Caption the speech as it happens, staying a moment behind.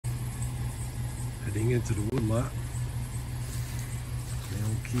Heading into the woodlot. The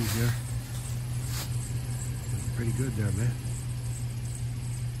old key here. Looking pretty good there, man.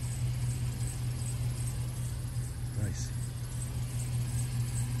 Nice.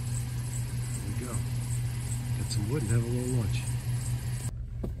 There we go. Get some wood and have a little lunch.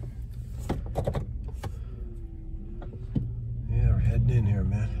 Yeah, we're heading in here,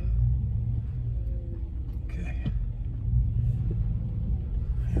 man. Okay.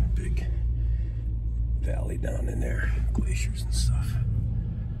 And a big valley down in there, glaciers and stuff.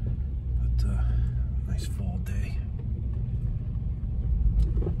 But nice fall day.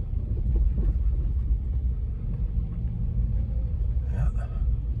 Yeah.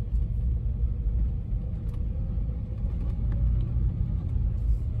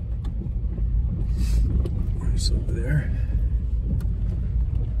 There's over there.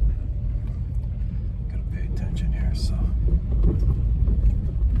 Gotta pay attention here, so.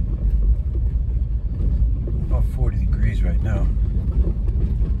 About 40 degrees right now.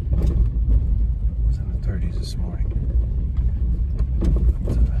 It was in the 30s this morning.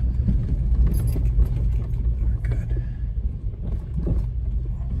 But, we're good.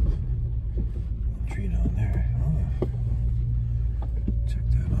 Tree down there. Oh. Check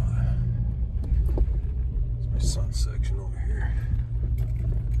that out. It's my sun section over here.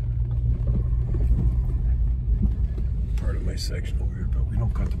 Part of my section over here, but we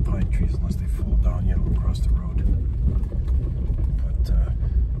don't cut the pine trees unless they fall down, you know, across the road. But yeah.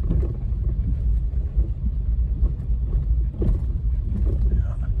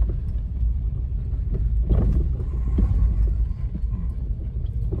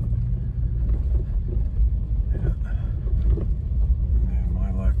 And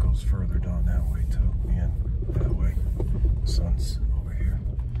my lot goes further down that way too, and that way. The sun's over here.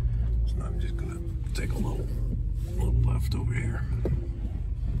 So now I'm just gonna take a little left over here.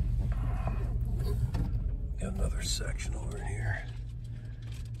 Got another section over here.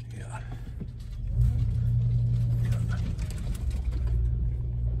 Yeah.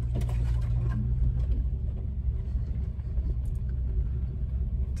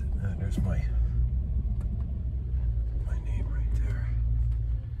 There's my name right there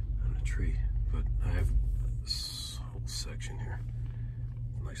on the tree. But I have this whole section here.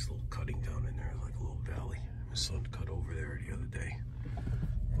 Nice little cutting down in there, like a little valley. My son cut over there the other day.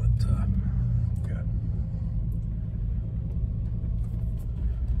 But yeah.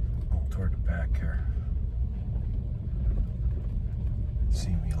 Toward the back here. See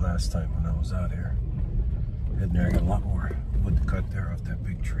me last time when I was out here. Heading there, I got a lot more wood to cut there off that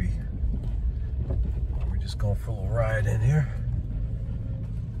big tree. We're just going for a little ride in here.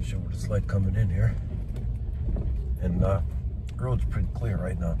 Show what it's like coming in here. And the road's pretty clear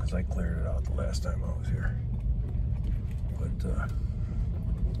right now because I cleared it out the last time I was here. But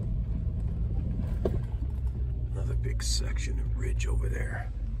another big section of ridge over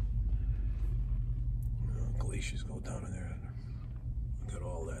there. Glaciers go down in there. I got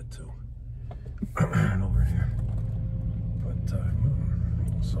all that too. And over here. But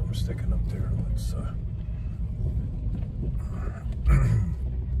something sticking up there. Let's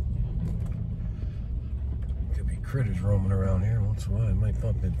could be critters roaming around here once in a while. I might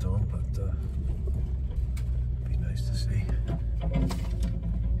bump into them, but be nice to see.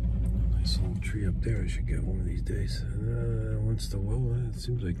 Nice little tree up there. I should get one of these days. Once the it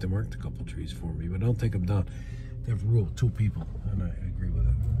seems like they marked a couple trees for me, but I don't take them down. They have a rule, 2 people, and I agree with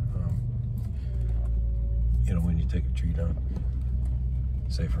it. You know, when you take a tree down,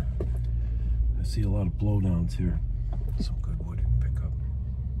 safer. I see a lot of blowdowns here. Some good wood you can pick up.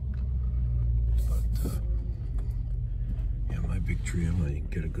 But yeah, my big tree, I'm gonna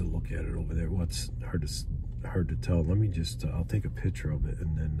get a good look at it over there. What's hard to tell. Let me just, I'll take a picture of it,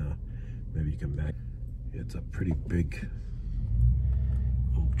 and then maybe you can back. It's a pretty big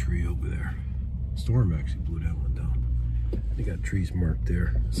oak tree over there. Storm actually blew that one down. They got trees marked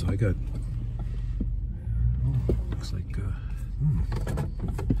there. So I got, looks like,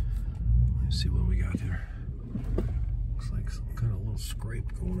 let's see what we got here. Looks like some kind of little scrape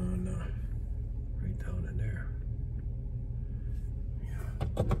going on right down in there. Yeah,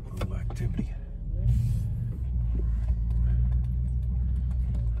 a little activity.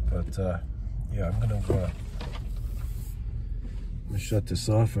 But yeah, I'm gonna shut this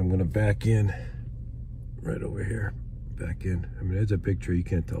off. I'm gonna back in right over here. Back in. I mean, it's a big tree. You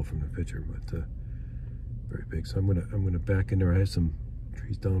can't tell from the picture, but very big. So I'm gonna back in there. I have some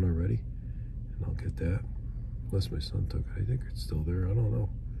trees down already, and I'll get that. Unless my son took it. I think it's still there. I don't know.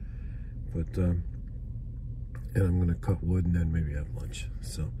 But and I'm gonna cut wood and then maybe have lunch.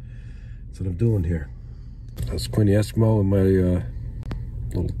 So that's what I'm doing here. That's Quinny Eskimo in my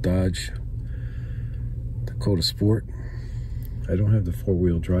little Dodge coat of sport. I don't have the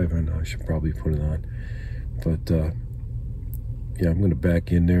 4-wheel drive on. I should probably put it on. But yeah, I'm gonna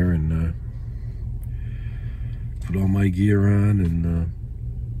back in there and put all my gear on and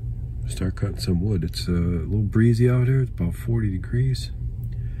start cutting some wood. It's a little breezy out here. It's about 40 degrees.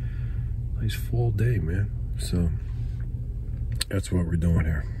 Nice fall day, man. So that's what we're doing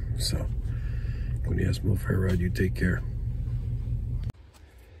here. So when you ask me if I ride, you take care.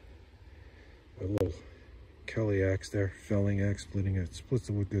 A little Kelly axe there, felling axe, splitting it. Splits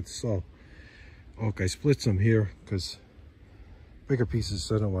the wood good. So, okay, I split some here because bigger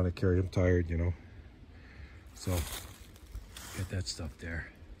pieces I don't want to carry. I'm tired, you know. So, get that stuff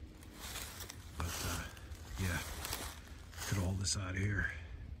there. But, yeah, get all this out of here.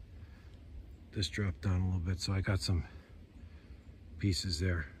 This dropped down a little bit, so I got some pieces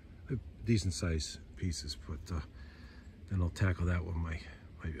there. Decent size pieces, but then I'll tackle that with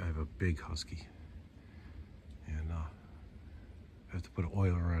I have a big husky. And I have to put an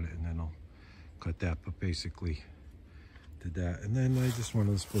oiler on it, and then I'll cut that. But basically, did that. And then I just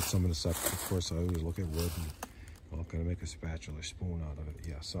wanted to split some of this up. Of course, I always look at wood and, well, gonna make a spatula or spoon out of it.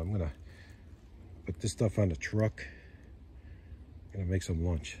 Yeah, so I'm gonna put this stuff on the truck. Gonna make some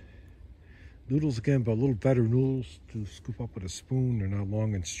lunch. Noodles again, but a little better noodles to scoop up with a spoon. They're not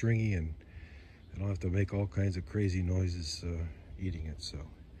long and stringy, and I don't have to make all kinds of crazy noises eating it. So,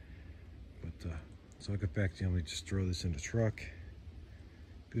 but so I'll get back to you. Let me just throw this in the truck.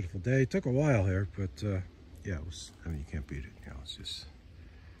 Beautiful day. It took a while here, but yeah, it was. I mean, you can't beat it. You know, it's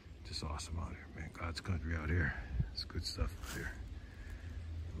just awesome out here, man. God's country out here. It's good stuff out here.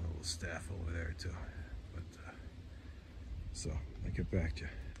 A little staff over there too. But so I'll get back to you.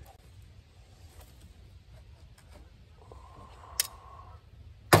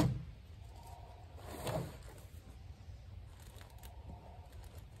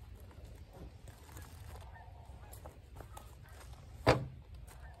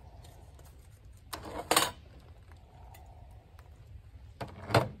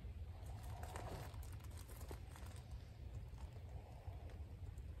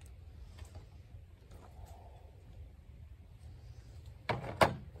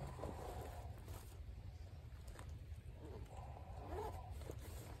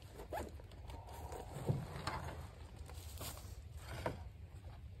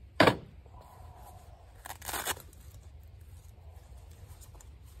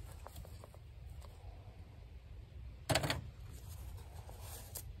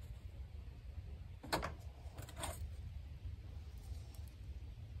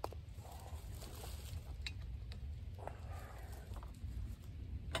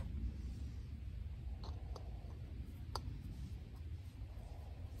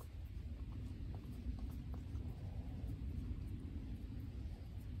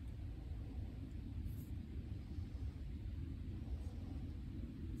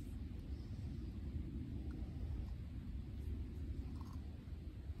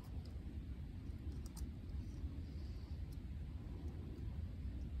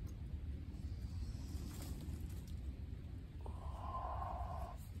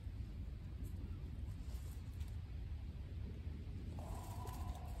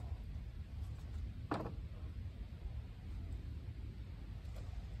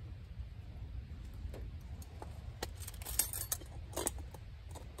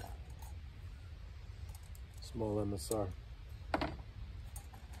 Small MSR.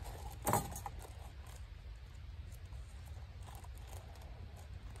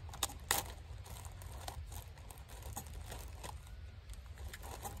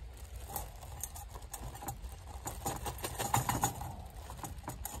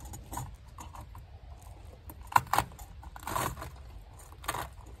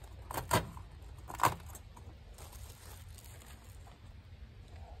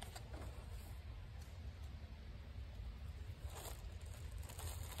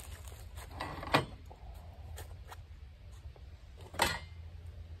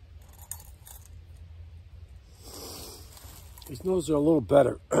 These noodles are a little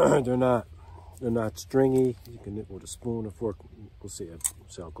better. They're not stringy. You can knit with a spoon or fork. We'll see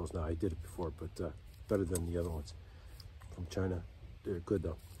how it goes now. I did it before, but better than the other ones from China. They're good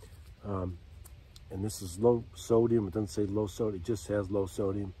though. And this is low sodium. It doesn't say low sodium. It just has low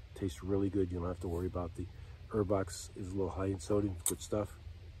sodium. Tastes really good. You don't have to worry about the Herbox is a little high in sodium. Good stuff.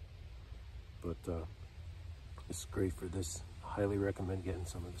 But it's great for this. Highly recommend getting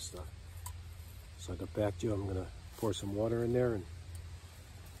some of this stuff. So I got back to you. I'm gonna pour some water in there and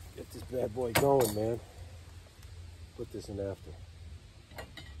get this bad boy going, man. Put this in after.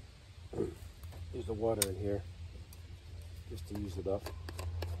 There's the water in here, just to use it up.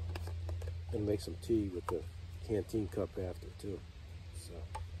 Gonna make some tea with the canteen cup after too. So,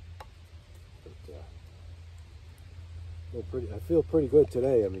 but I feel pretty good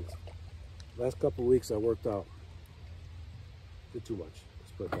today. I mean, last couple of weeks I worked out. Did too much.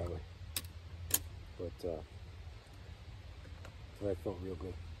 Let's put it that way. But today I felt real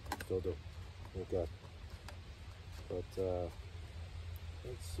good. Still do. Thank God. But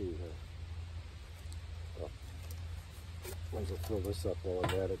let's see here. Oh, might as well fill this up while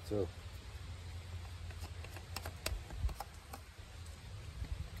I'm at it too.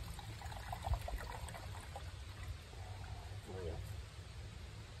 Oh yeah.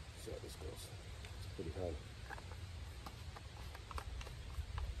 See how this goes. It's pretty high.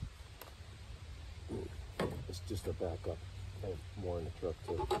 It's just a backup. I have more in the truck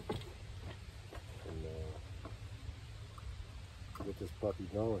too. And get this puppy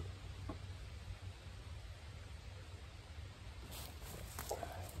going.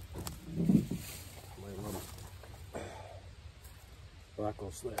 My little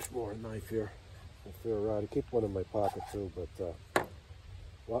Rocco/Moore knife here. I'll figure around. I keep one in my pocket too, but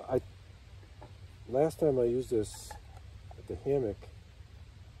well, last time I used this at the hammock,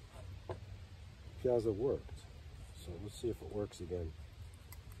 Piazza worked. So let's see if it works again.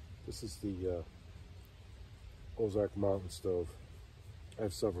 This is the Ozark mountain stove. I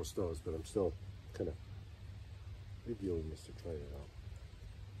have several stoves, but I'm still kind of reviewing this to try it out.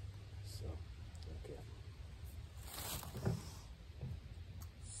 So, okay.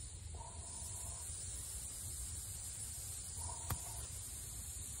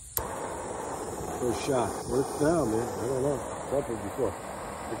 First shot. Worked down, man. I don't know. Something before.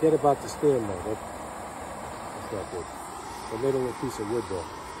 Forget about the stand though. That's not good. I made a little piece of wood though.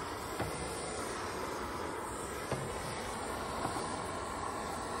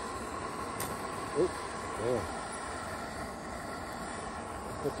 Oop, yeah.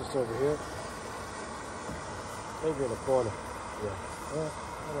 Put this over here. Maybe in the corner. Yeah. I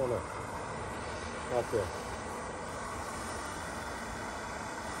don't know. Not there.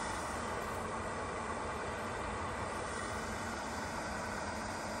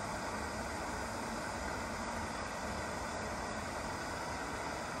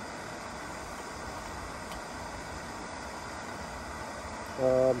 I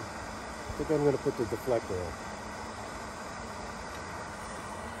think I'm going to put the deflector on.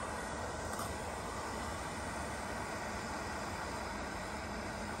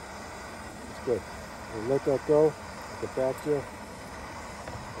 It's good. We'll let that go. Get back to you.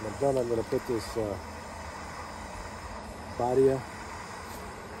 When I'm done, I'm going to put this Badia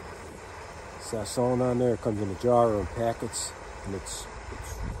Sasson on there. It comes in a jar or in packets, and it's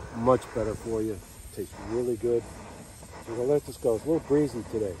much better for you. It tastes really good. We're going to let this go. It's a little breezy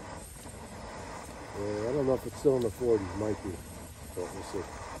today. I don't know if it's still in the 40s. Might be. But we'll see.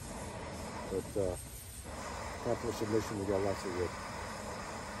 But after submission, we got lots of wood.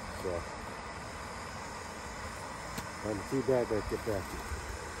 So, on the feedback, I'll get back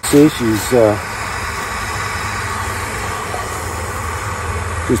to you. See,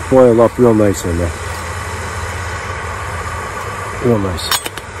 she's boiled up real nice in there. Real nice.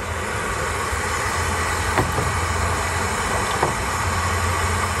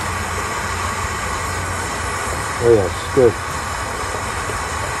 Oh yeah, it's good.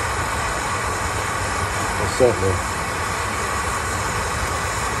 What's that, man?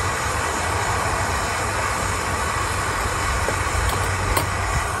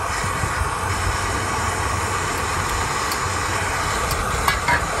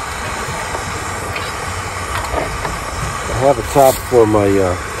 I have a top for my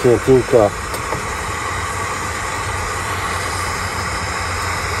canteen cup.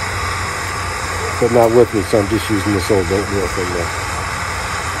 But not with me, so I'm just using this old oatmeal thing there.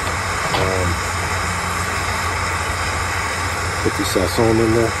 Put the Sasson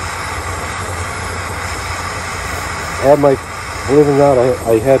in there. I had my, believe it or not,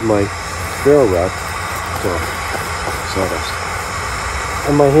 I had my barrel wrap, so sawdust,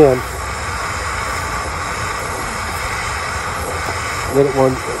 in my hand. Did it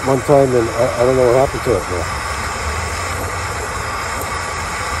one time, and I don't know what happened to it now.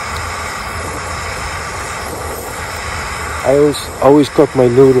 I always cook my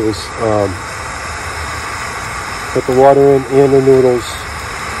noodles. Put the water in and the noodles,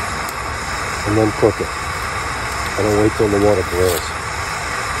 and then cook it. I don't wait till the water boils.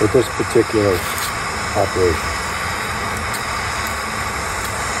 With this particular operation.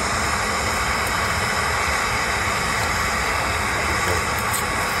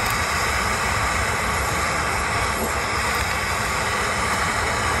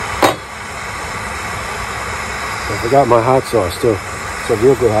 I forgot my hot sauce too. So a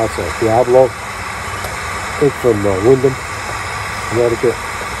real good hot sauce. Diablo, I think from Wyndham, Connecticut,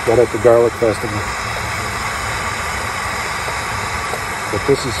 right at the Garlic Festival. But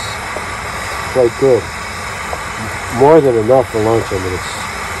this is quite good. More than enough for lunch. I mean, it's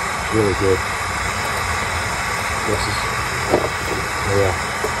really good. This is, oh yeah,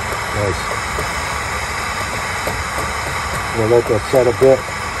 nice. I'm gonna let that set a bit.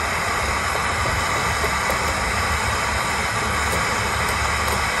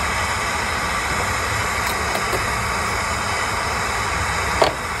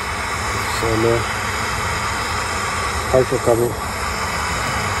 On there, partial covering.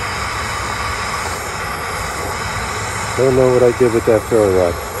 Don't know what I did with that ferro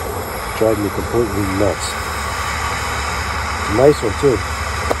rod. It drives me completely nuts. It's a nice one too.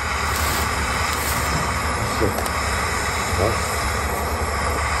 So,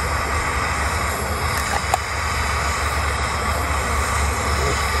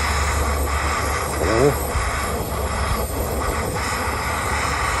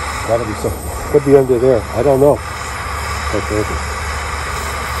 gotta be some, could be under there. I don't know. Okay.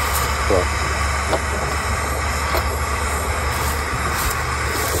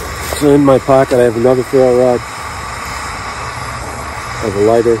 So in my pocket I have another ferro rod. I have a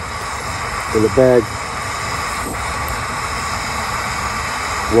lighter in the bag.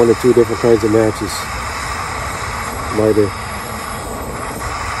 1 or 2 different kinds of matches. Lighter.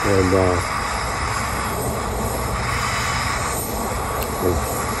 And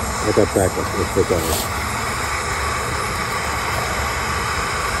I got backup. Let's put that on.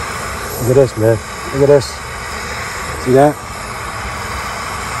 Look at this, man. Look at this. See that?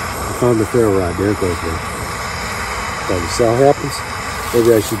 I found the ferro rod. There it goes, man. If the cell happens,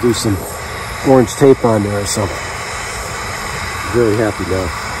 maybe I should do some orange tape on there or something. I'm very happy now.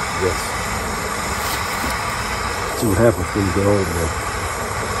 Yes. See what happens when you get old, man.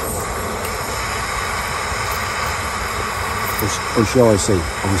 Or shall I say,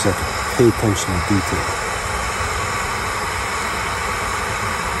 always have to pay attention to detail.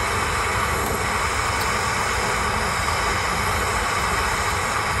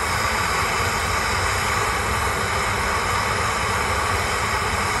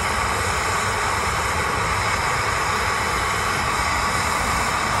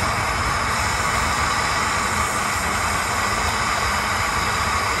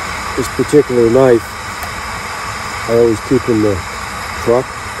 This particular knife I always keep in the truck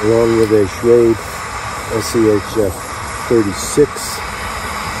along with a Schrade SCHF 36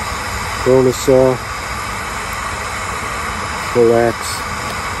 Corona saw, full axe,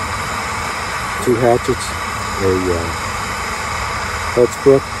 2 hatchets, a Hutch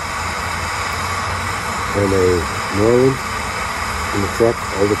crook, and a Norland in the truck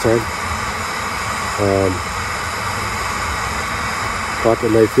all the time.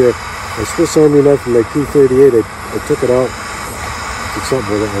 Pocket knife here. A Swiss Army knife from my P38. I took it out. Did something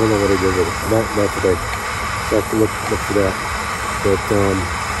with it. I don't know what I did with it. Not today. So I have to look for that. But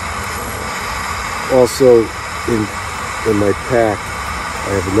also in my pack,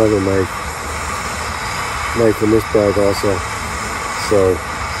 I have another knife in this bag also. So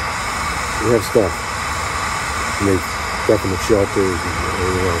we have stuff. I mean, definite shelters and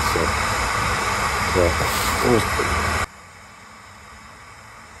everything else.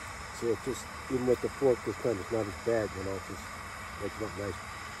 So it just, even with the fork this time, it's not as bad, you know, it just makes it up nice.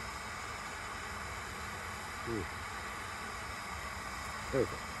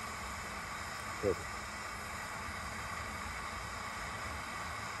 Perfect. Perfect.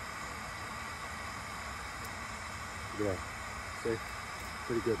 Look at that. See?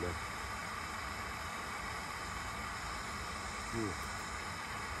 Pretty good, man.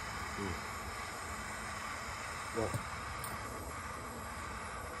 Well.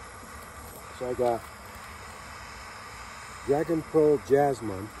 So I got Dragon Pearl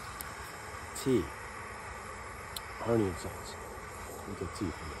Jasmine tea, honey and sense. Look at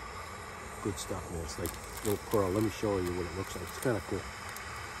tea from it. Good stuff, man. It's like little pearl. Let me show you what it looks like. It's kind of cool,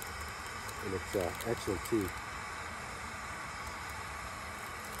 and it's excellent tea.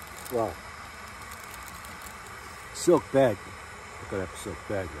 Wow. Silk bag. Look at that silk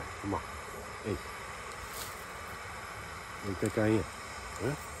bag, man. Come on. Hey. What do you think I am?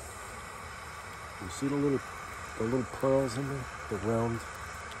 Huh? You see the little pearls in there? The round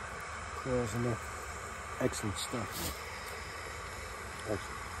pearls in there? Excellent stuff, man.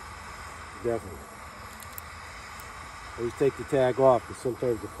 Excellent. Definitely. Always take the tag off because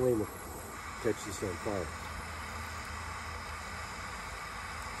sometimes the flame will catch this on fire.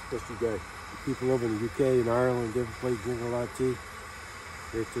 Especially guys, people over in the UK and Ireland, different places drinking a lot of tea.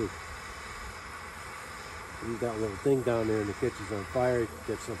 Here too. You got a little thing down there in the kitchen's on fire, you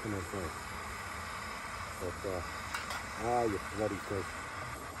can catch something on fire. But, you bloody fish.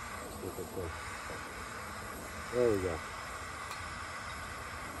 Stupid fish. There we go.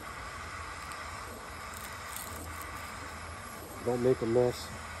 Don't make a mess.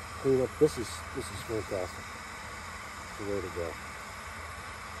 Clean up. This is fantastic. It's the way to go.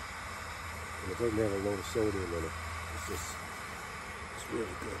 And it doesn't have a load of sodium in it. It's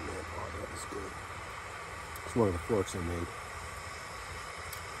really good, man. Oh, that is good. It's one of the forks I made.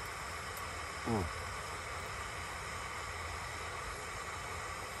 Oh.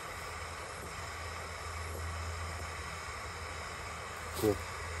 Cool.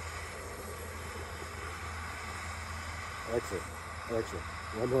 Excellent. Excellent.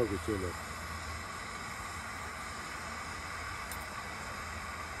 I'm hungry too, man.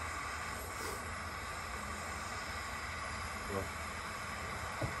 Well,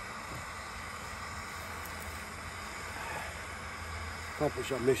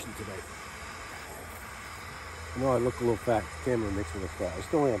 accomplish our mission today. I know I look a little fat. The camera makes me look fat. I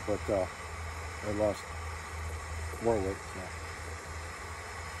still am, but I lost more weight. So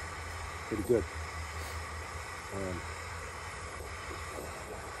pretty good.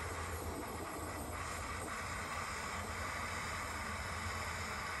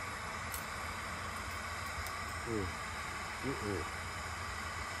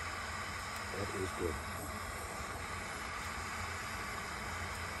 That is good.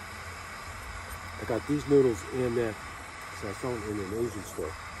 I got these noodles in that, so I found in an Asian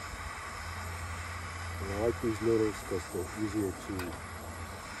store. And I like these noodles because they're easier to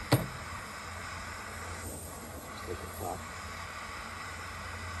just take a top.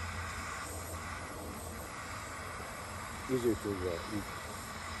 Easier to eat.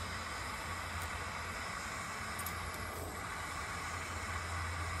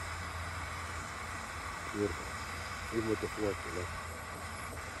 Beautiful. Even with the fork, you know.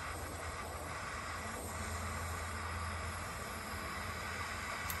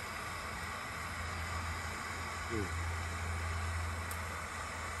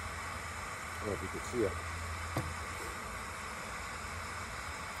 I don't know if you can see it.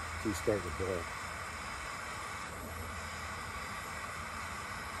 Tea's starting to boil.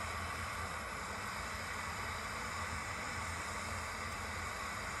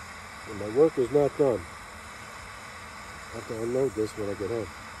 And my work is not done. I have to unload this when I get home.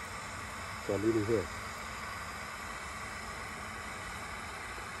 So I'm eating here.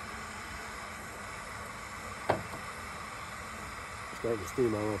 Starting to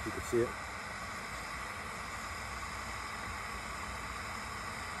steam. I don't know if you can see it.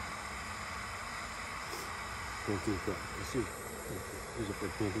 Canteen Cup. You see, these are for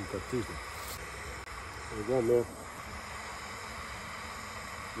Canteen Cup Tuesday. There we go, man.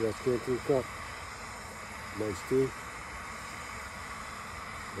 Yes, Canteen Cup. Nice tea.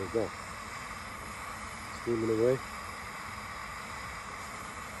 There we go. Steaming away.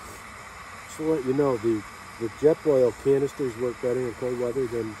 Just to let you know, the jet boil canisters work better in cold weather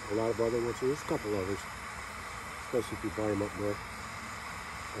than a lot of other ones. There's a couple others, especially if you buy them up north.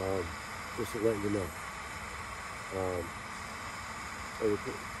 Just to let you know. They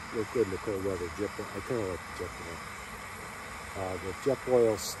look good in the cold weather. Jet boil. I kind of like the jet boil. The jet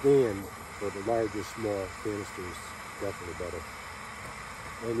boil stand for the larger, small canisters definitely better.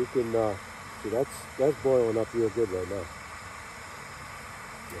 And you can see that's boiling up real good right now.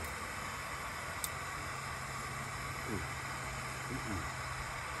 Yeah.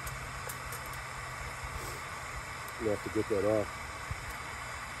 You have to get that off.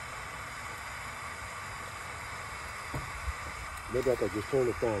 Maybe I could just turn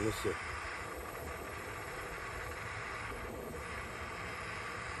it down. Let's see.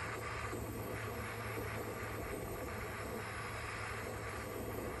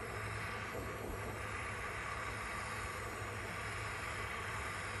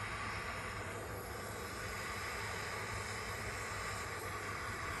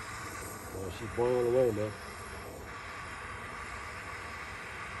 Oh, she's boiling away, man.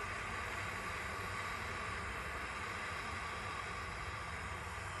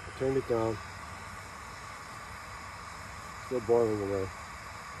 Turned it down. Still boiling away.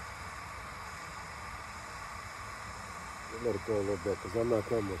 I'll let it go a little bit because I'm not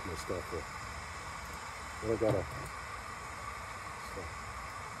done with my stuff here. Then I gotta.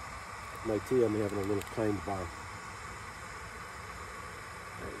 My tea, I'm having a little kind bar.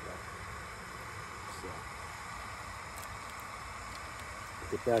 There you go. So, I'll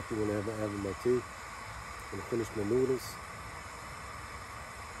get back to when I'm having my tea. I'm gonna finish my noodles.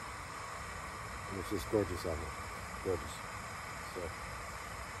 And it's just gorgeous out here. Gorgeous. So,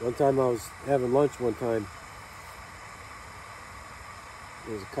 one time I was having lunch one time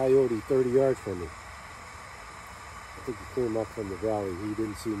There's a coyote 30 yards from me. I think he came up from the valley. He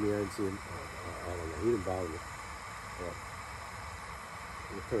didn't see me. I didn't see him. I don't know. He didn't bother me. But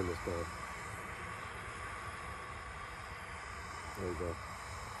let me turn this down. There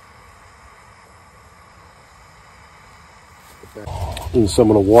we go. And some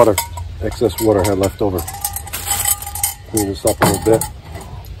of the water, excess water I had left over. Clean this up a little bit.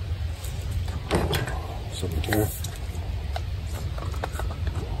 Something here.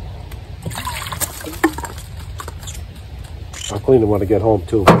 I'll clean it when I get home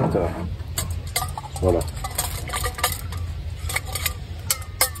too, but just wanna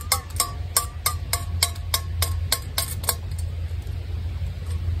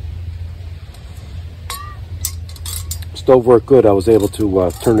stove worked good. I was able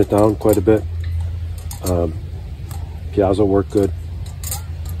to turn it down quite a bit. Piazza worked good.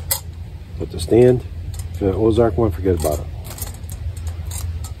 But the stand, the Ozark one, forget about it.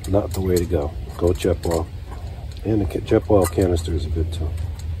 Not the way to go. Go jet oil. And the jet oil canisters are good too.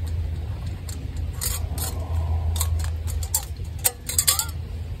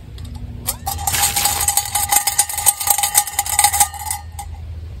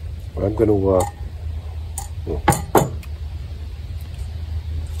 I'm going to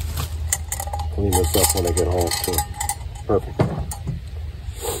clean this up when I get home too. Perfect.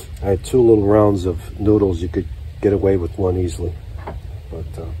 I had 2 little rounds of noodles. You could get away with one easily. But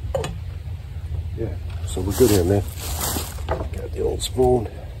yeah, so we're good here, man. Got the old spoon.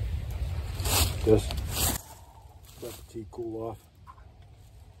 Just let the tea cool off.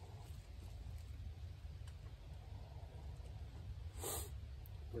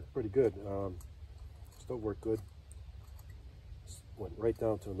 Worked pretty good. Still worked good. Went right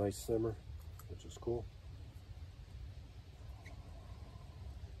down to a nice simmer, which is cool.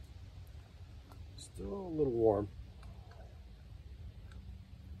 Still a little warm.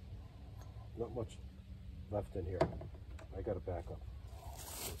 Not much left in here. I got to back up.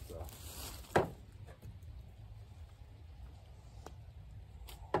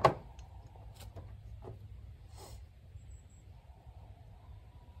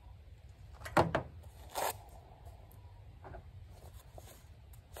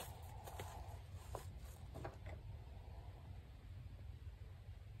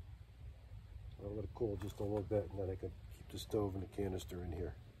 I'll let it cool just a little bit, and then I can keep the stove and the canister in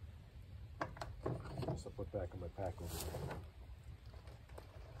here. This I'll put back in my pack over there.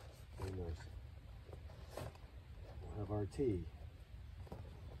 Very nice. We'll have our tea.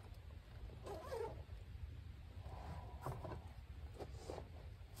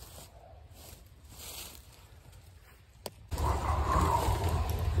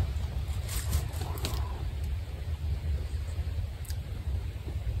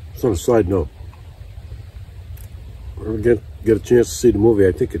 So on a side note, we're gonna get a chance to see the movie.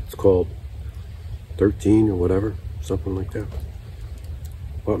 I think it's called 13 or whatever, something like that.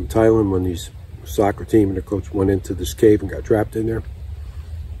 Out in Thailand, when these soccer team and their coach went into this cave and got trapped in there.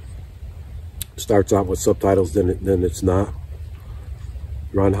 It starts out with subtitles, then it's not.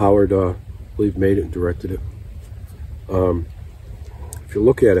 Ron Howard, I believe, made it and directed it. If you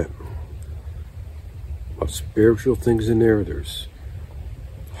look at it, spiritual things in there. There's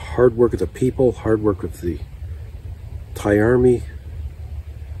hard work of the people, hard work of the Thai army,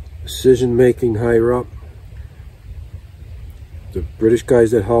 decision making higher up, the British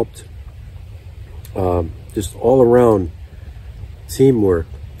guys that helped, just all around teamwork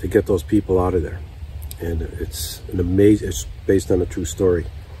to get those people out of there. And it's an amazing, it's based on a true story,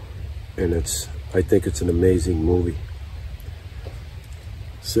 and I think it's an amazing movie.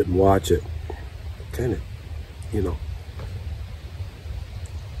 Sit and watch it, kind of, you know,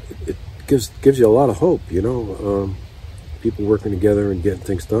 it gives you a lot of hope, you know, people working together and getting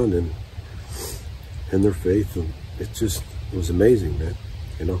things done, and their faith, and it was amazing, man,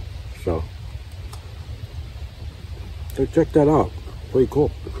 you know. So check that out, pretty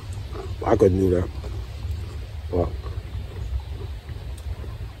cool. I couldn't do that, but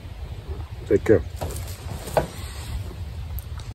take care.